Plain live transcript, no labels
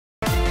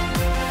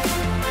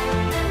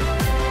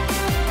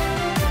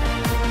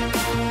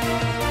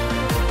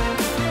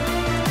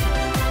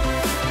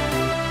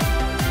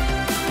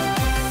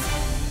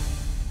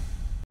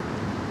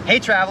Hey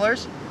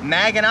travelers,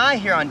 Mag and I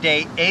here on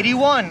day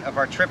 81 of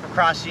our trip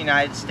across the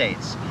United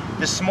States.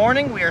 This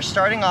morning we are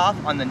starting off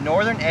on the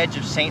northern edge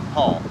of St.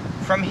 Paul.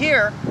 From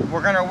here,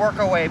 we're going to work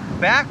our way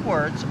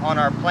backwards on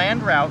our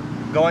planned route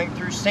going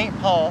through St.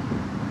 Paul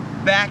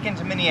back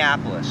into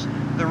Minneapolis.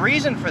 The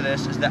reason for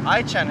this is that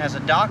Ai-chan has a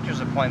doctor's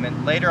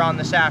appointment later on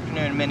this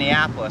afternoon in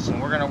Minneapolis,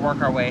 and we're going to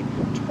work our way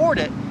toward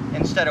it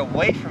instead of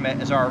away from it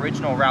as our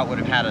original route would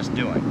have had us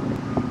doing.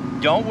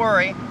 Don't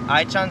worry,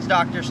 Ai-chan's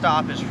doctor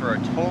stop is for a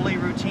totally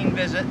routine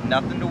visit,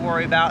 nothing to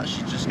worry about.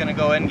 She's just going to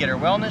go in and get her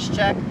wellness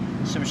check,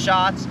 some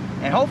shots,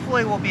 and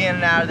hopefully we'll be in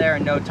and out of there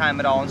in no time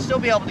at all and still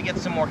be able to get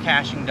some more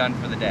caching done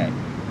for the day.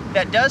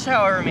 That does,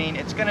 however, mean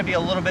it's going to be a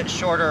little bit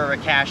shorter of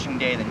a caching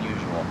day than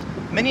usual.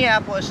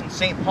 Minneapolis and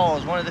St. Paul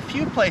is one of the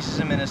few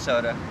places in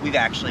Minnesota we've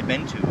actually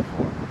been to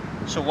before.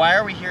 So why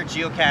are we here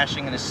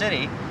geocaching in a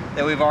city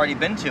that we've already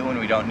been to when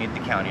we don't need the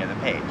county or the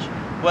page?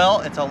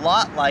 Well, it's a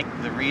lot like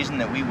the reason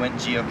that we went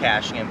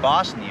geocaching in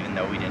Boston even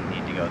though we didn't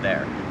need to go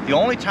there. The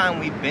only time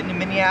we've been to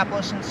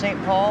Minneapolis and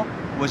St. Paul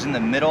was in the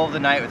middle of the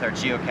night with our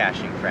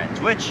geocaching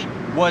friends, which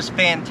was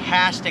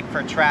fantastic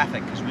for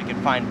traffic because we could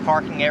find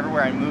parking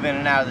everywhere and move in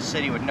and out of the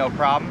city with no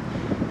problem,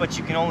 but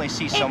you can only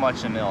see so much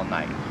in the middle of the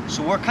night.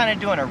 So we're kind of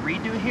doing a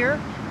redo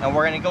here, and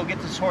we're going to go get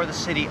to tour the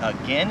city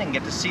again and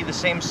get to see the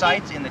same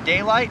sites in the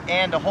daylight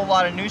and a whole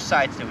lot of new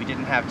sites that we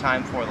didn't have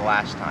time for the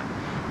last time.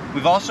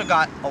 We've also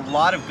got a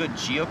lot of good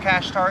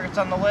geocache targets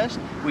on the list.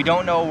 We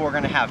don't know what we're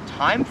going to have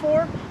time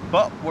for,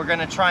 but we're going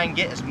to try and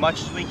get as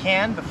much as we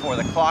can before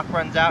the clock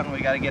runs out and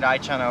we got to get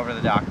Ai-chan over to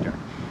the doctor.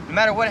 No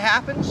matter what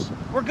happens,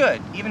 we're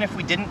good. Even if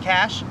we didn't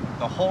cache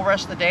the whole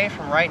rest of the day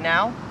from right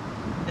now,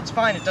 it's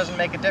fine. It doesn't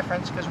make a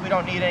difference because we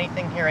don't need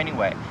anything here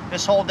anyway.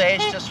 This whole day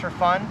is just for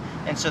fun,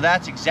 and so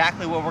that's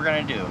exactly what we're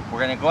going to do. We're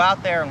going to go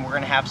out there and we're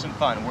going to have some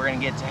fun. We're going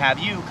to get to have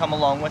you come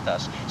along with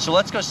us. So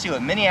let's go see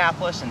what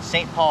Minneapolis and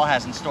St. Paul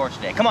has in store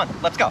today. Come on,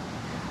 let's go.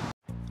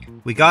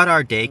 We got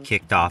our day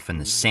kicked off in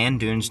the Sand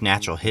Dunes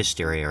Natural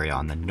History Area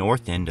on the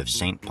north end of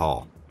St.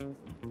 Paul.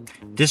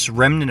 This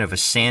remnant of a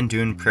sand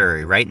dune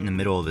prairie right in the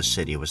middle of the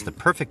city was the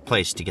perfect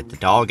place to get the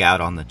dog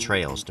out on the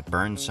trails to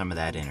burn some of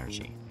that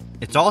energy.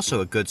 It's also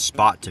a good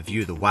spot to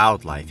view the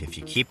wildlife if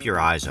you keep your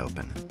eyes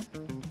open.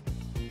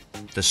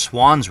 The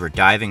swans were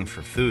diving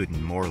for food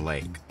in Moore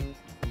Lake.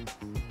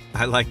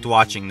 I liked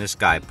watching this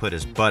guy put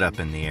his butt up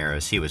in the air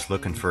as he was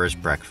looking for his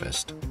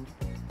breakfast.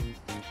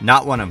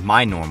 Not one of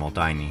my normal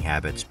dining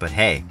habits, but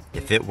hey,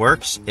 if it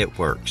works, it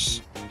works.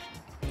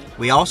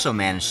 We also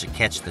managed to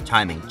catch the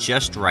timing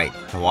just right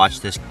to watch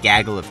this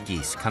gaggle of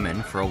geese come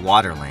in for a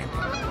water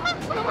landing.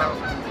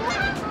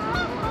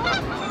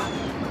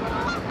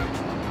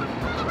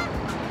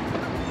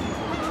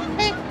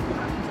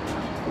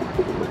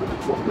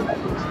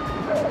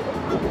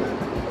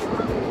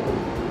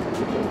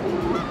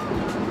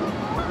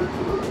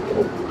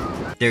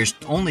 There's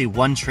only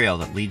one trail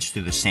that leads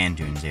through the sand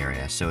dunes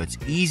area, so it's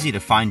easy to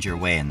find your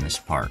way in this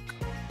park.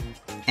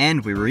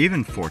 And we were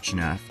even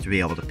fortunate enough to be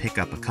able to pick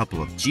up a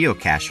couple of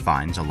geocache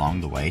finds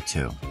along the way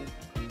too.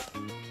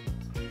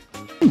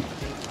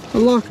 A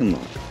lock and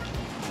lock.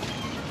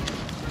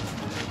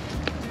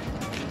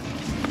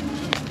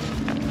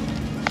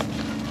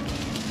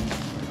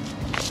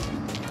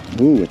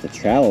 Ooh, with a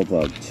travel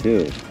bug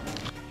too.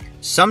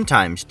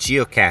 Sometimes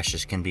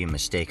geocaches can be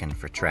mistaken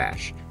for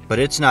trash, but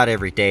it's not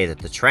every day that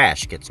the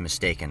trash gets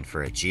mistaken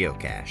for a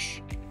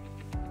geocache.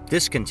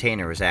 This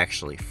container is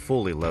actually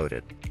fully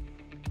loaded.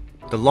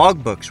 The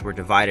logbooks were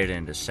divided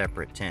into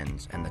separate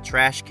tins, and the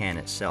trash can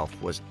itself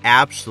was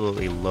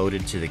absolutely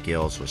loaded to the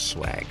gills with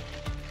swag.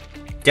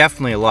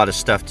 Definitely a lot of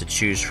stuff to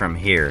choose from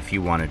here if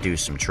you want to do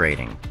some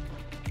trading.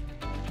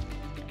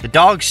 The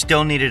dogs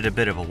still needed a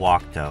bit of a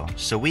walk though,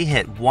 so we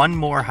hit one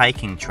more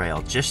hiking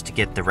trail just to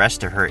get the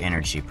rest of her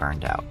energy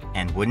burned out.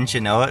 And wouldn't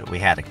you know it, we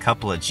had a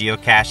couple of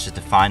geocaches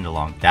to find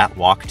along that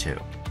walk too.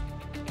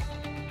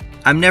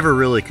 I'm never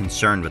really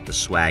concerned with the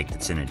swag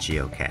that's in a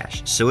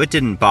geocache, so it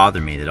didn't bother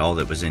me that all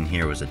that was in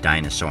here was a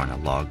dinosaur and a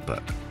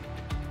logbook.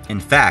 In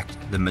fact,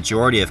 the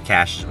majority of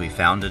caches we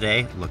found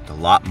today looked a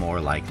lot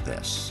more like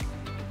this.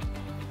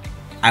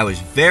 I was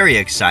very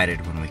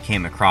excited when we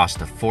came across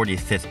the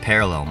 45th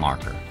parallel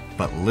marker.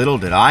 But little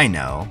did I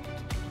know.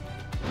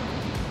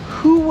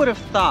 Who would have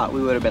thought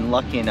we would have been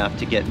lucky enough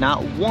to get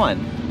not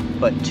one,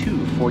 but two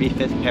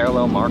 45th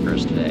parallel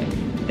markers today?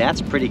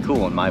 That's pretty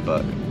cool in my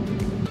book.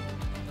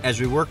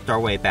 As we worked our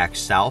way back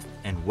south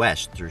and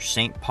west through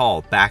St.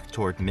 Paul back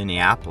toward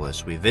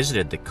Minneapolis, we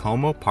visited the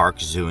Como Park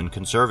Zoo and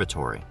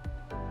Conservatory.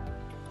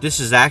 This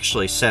is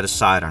actually set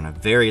aside on a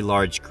very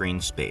large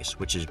green space,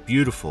 which is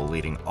beautiful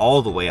leading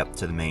all the way up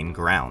to the main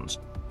grounds.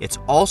 It's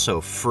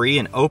also free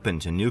and open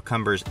to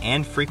newcomers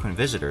and frequent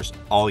visitors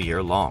all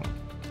year long.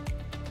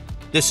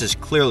 This is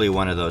clearly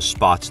one of those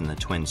spots in the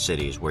Twin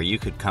Cities where you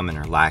could come and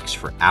relax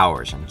for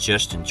hours and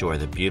just enjoy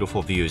the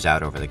beautiful views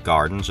out over the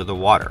gardens or the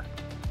water.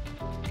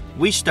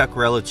 We stuck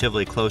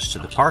relatively close to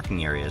the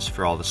parking areas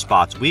for all the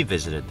spots we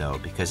visited though,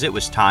 because it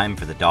was time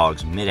for the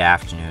dog's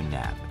mid-afternoon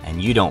nap,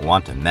 and you don't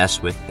want to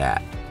mess with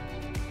that.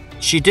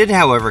 She did,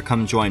 however,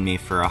 come join me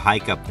for a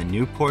hike up the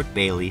Newport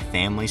Bailey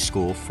Family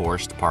School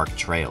Forest Park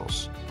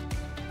trails.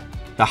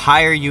 The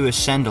higher you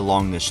ascend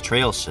along this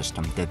trail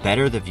system, the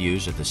better the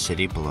views of the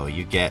city below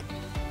you get.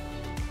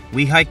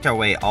 We hiked our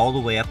way all the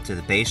way up to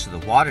the base of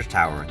the water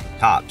tower at the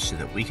top so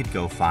that we could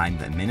go find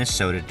the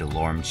Minnesota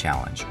DeLorme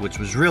Challenge, which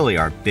was really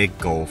our big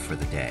goal for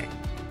the day.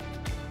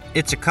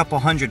 It's a couple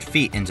hundred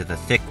feet into the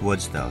thick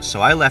woods though, so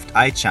I left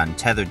Aichan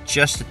tethered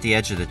just at the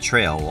edge of the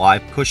trail while I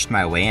pushed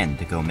my way in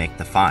to go make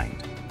the find.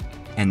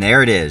 And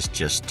there it is,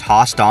 just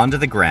tossed onto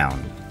the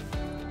ground.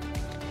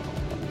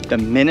 The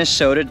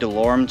Minnesota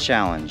DeLorme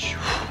Challenge.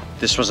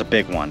 This was a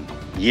big one.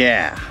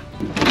 Yeah.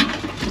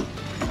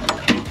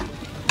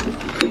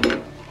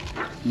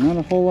 Not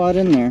a whole lot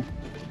in there.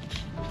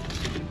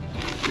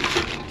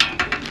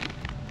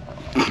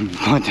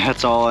 But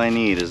that's all I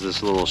need is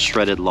this little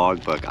shredded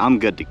logbook. I'm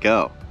good to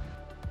go.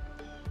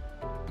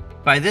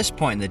 By this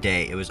point in the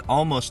day, it was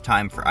almost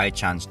time for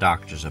Aichan's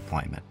doctor's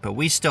appointment, but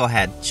we still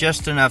had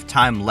just enough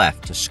time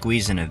left to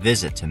squeeze in a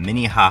visit to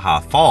Minnehaha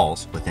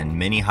Falls within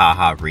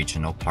Minehaha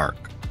Regional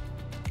Park.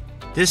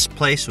 This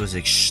place was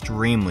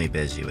extremely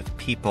busy with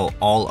people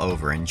all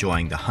over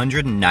enjoying the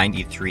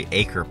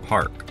 193-acre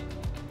park.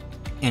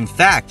 In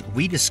fact,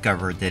 we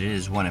discovered that it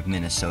is one of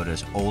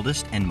Minnesota's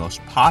oldest and most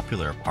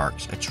popular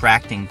parks,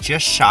 attracting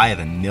just shy of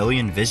 1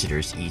 million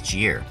visitors each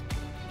year,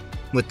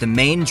 with the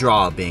main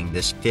draw being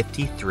this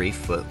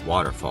 53-foot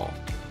waterfall.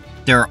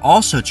 There are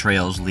also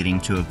trails leading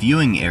to a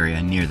viewing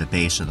area near the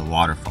base of the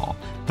waterfall,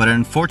 but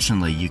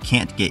unfortunately you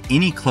can't get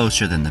any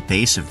closer than the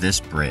base of this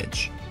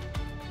bridge.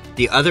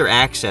 The other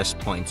access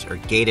points are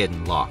gated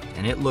and locked,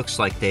 and it looks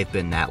like they've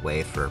been that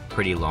way for a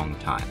pretty long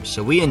time,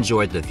 so we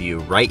enjoyed the view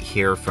right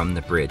here from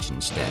the bridge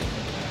instead.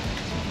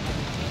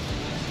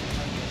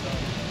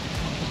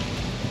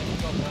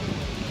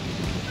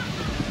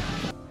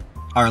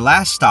 Our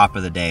last stop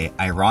of the day,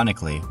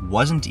 ironically,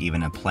 wasn't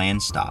even a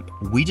planned stop.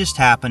 We just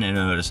happened to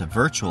notice a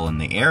virtual in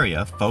the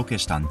area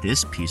focused on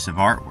this piece of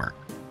artwork.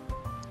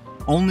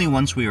 Only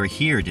once we were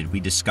here did we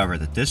discover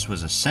that this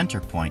was a center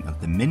point of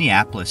the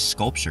Minneapolis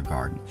Sculpture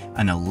Garden,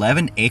 an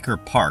 11-acre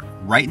park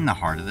right in the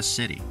heart of the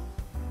city.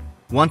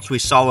 Once we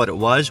saw what it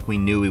was, we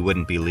knew we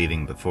wouldn't be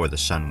leaving before the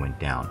sun went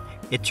down.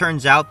 It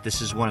turns out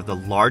this is one of the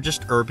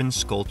largest urban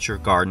sculpture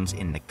gardens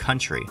in the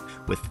country,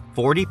 with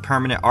 40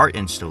 permanent art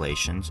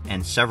installations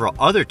and several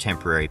other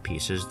temporary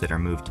pieces that are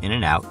moved in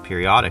and out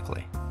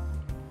periodically.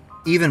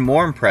 Even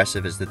more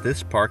impressive is that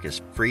this park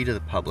is free to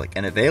the public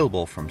and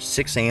available from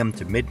 6 a.m.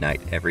 to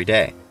midnight every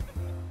day.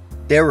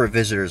 There were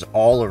visitors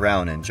all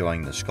around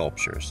enjoying the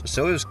sculptures,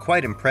 so it was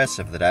quite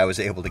impressive that I was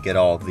able to get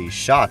all of these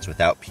shots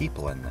without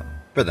people in them,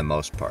 for the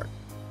most part.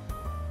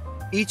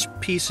 Each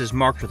piece is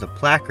marked with a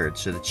placard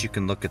so that you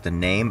can look at the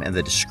name and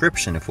the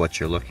description of what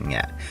you're looking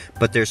at,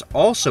 but there's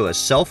also a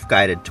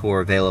self-guided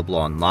tour available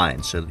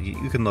online so that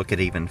you can look at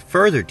even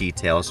further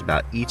details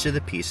about each of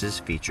the pieces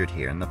featured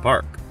here in the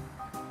park.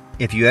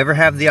 If you ever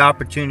have the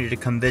opportunity to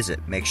come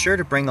visit, make sure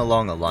to bring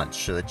along a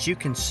lunch so that you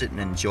can sit and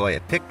enjoy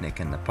a picnic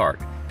in the park,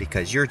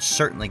 because you're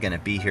certainly going to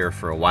be here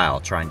for a while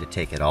trying to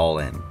take it all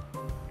in.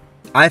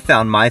 I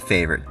found my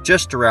favorite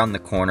just around the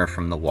corner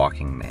from the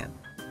Walking Man.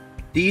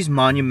 These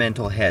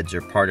monumental heads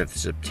are part of the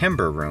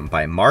September Room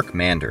by Mark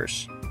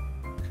Manders.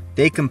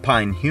 They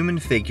combine human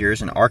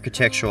figures and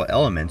architectural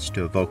elements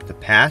to evoke the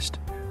past,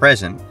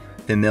 present,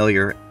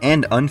 familiar,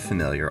 and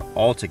unfamiliar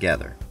all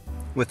together.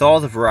 With all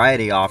the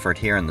variety offered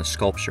here in the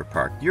Sculpture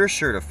Park, you're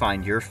sure to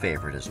find your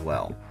favorite as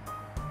well.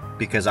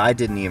 Because I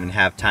didn't even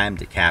have time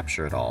to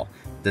capture it all.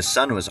 The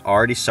sun was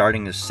already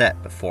starting to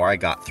set before I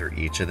got through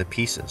each of the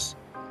pieces.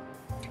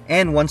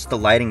 And once the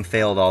lighting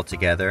failed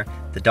altogether,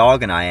 the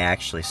dog and I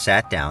actually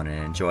sat down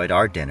and enjoyed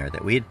our dinner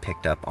that we had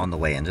picked up on the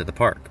way into the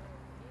park.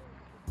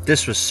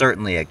 This was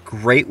certainly a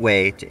great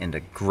way to end a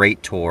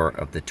great tour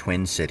of the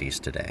Twin Cities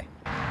today.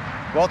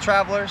 Well,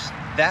 travelers,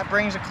 that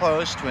brings a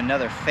close to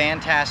another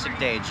fantastic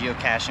day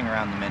geocaching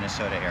around the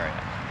Minnesota area.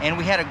 And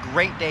we had a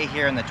great day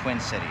here in the Twin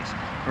Cities.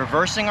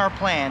 Reversing our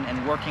plan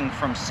and working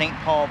from St.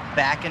 Paul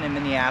back into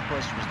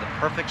Minneapolis was the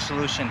perfect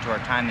solution to our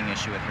timing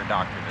issue with her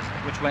doctor visit,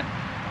 which went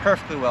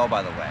perfectly well,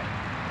 by the way.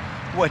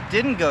 What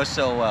didn't go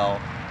so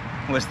well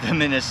was the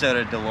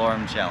Minnesota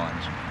DeLorme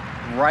Challenge.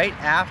 Right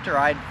after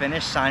I'd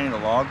finished signing the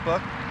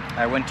logbook,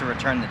 I went to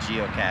return the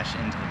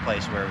geocache into the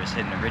place where it was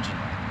hidden originally.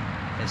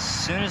 As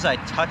soon as I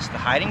touched the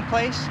hiding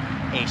place,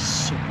 a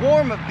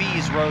swarm of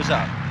bees rose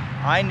up.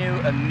 I knew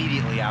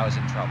immediately I was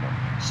in trouble.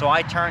 So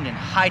I turned and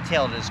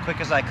hightailed it as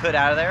quick as I could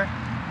out of there,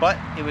 but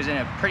it was in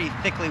a pretty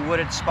thickly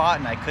wooded spot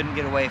and I couldn't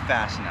get away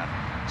fast enough.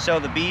 So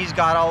the bees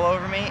got all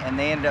over me and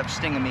they ended up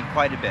stinging me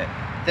quite a bit.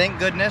 Thank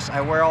goodness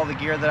I wear all the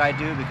gear that I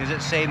do, because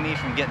it saved me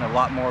from getting a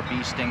lot more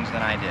bee stings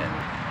than I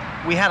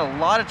did. We had a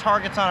lot of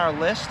targets on our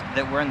list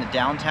that were in the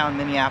downtown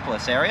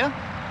Minneapolis area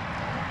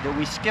that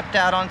we skipped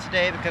out on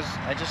today because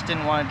I just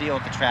didn't want to deal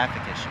with the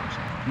traffic issues.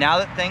 Now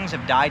that things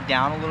have died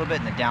down a little bit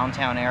in the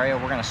downtown area,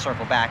 we're going to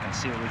circle back and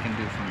see what we can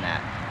do from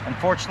that.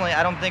 Unfortunately,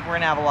 I don't think we're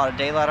going to have a lot of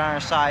daylight on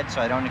our side, so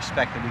I don't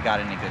expect that we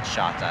got any good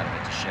shots out of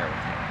it to share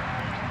with you.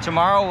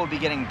 Tomorrow we'll be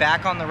getting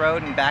back on the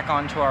road and back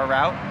onto our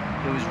route.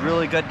 It was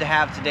really good to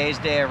have today's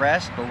day of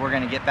rest, but we're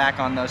going to get back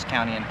on those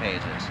county end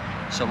pages.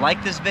 So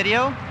like this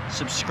video,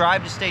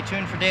 subscribe to stay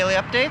tuned for daily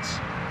updates,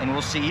 and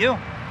we'll see you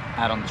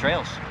out on the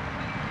trails.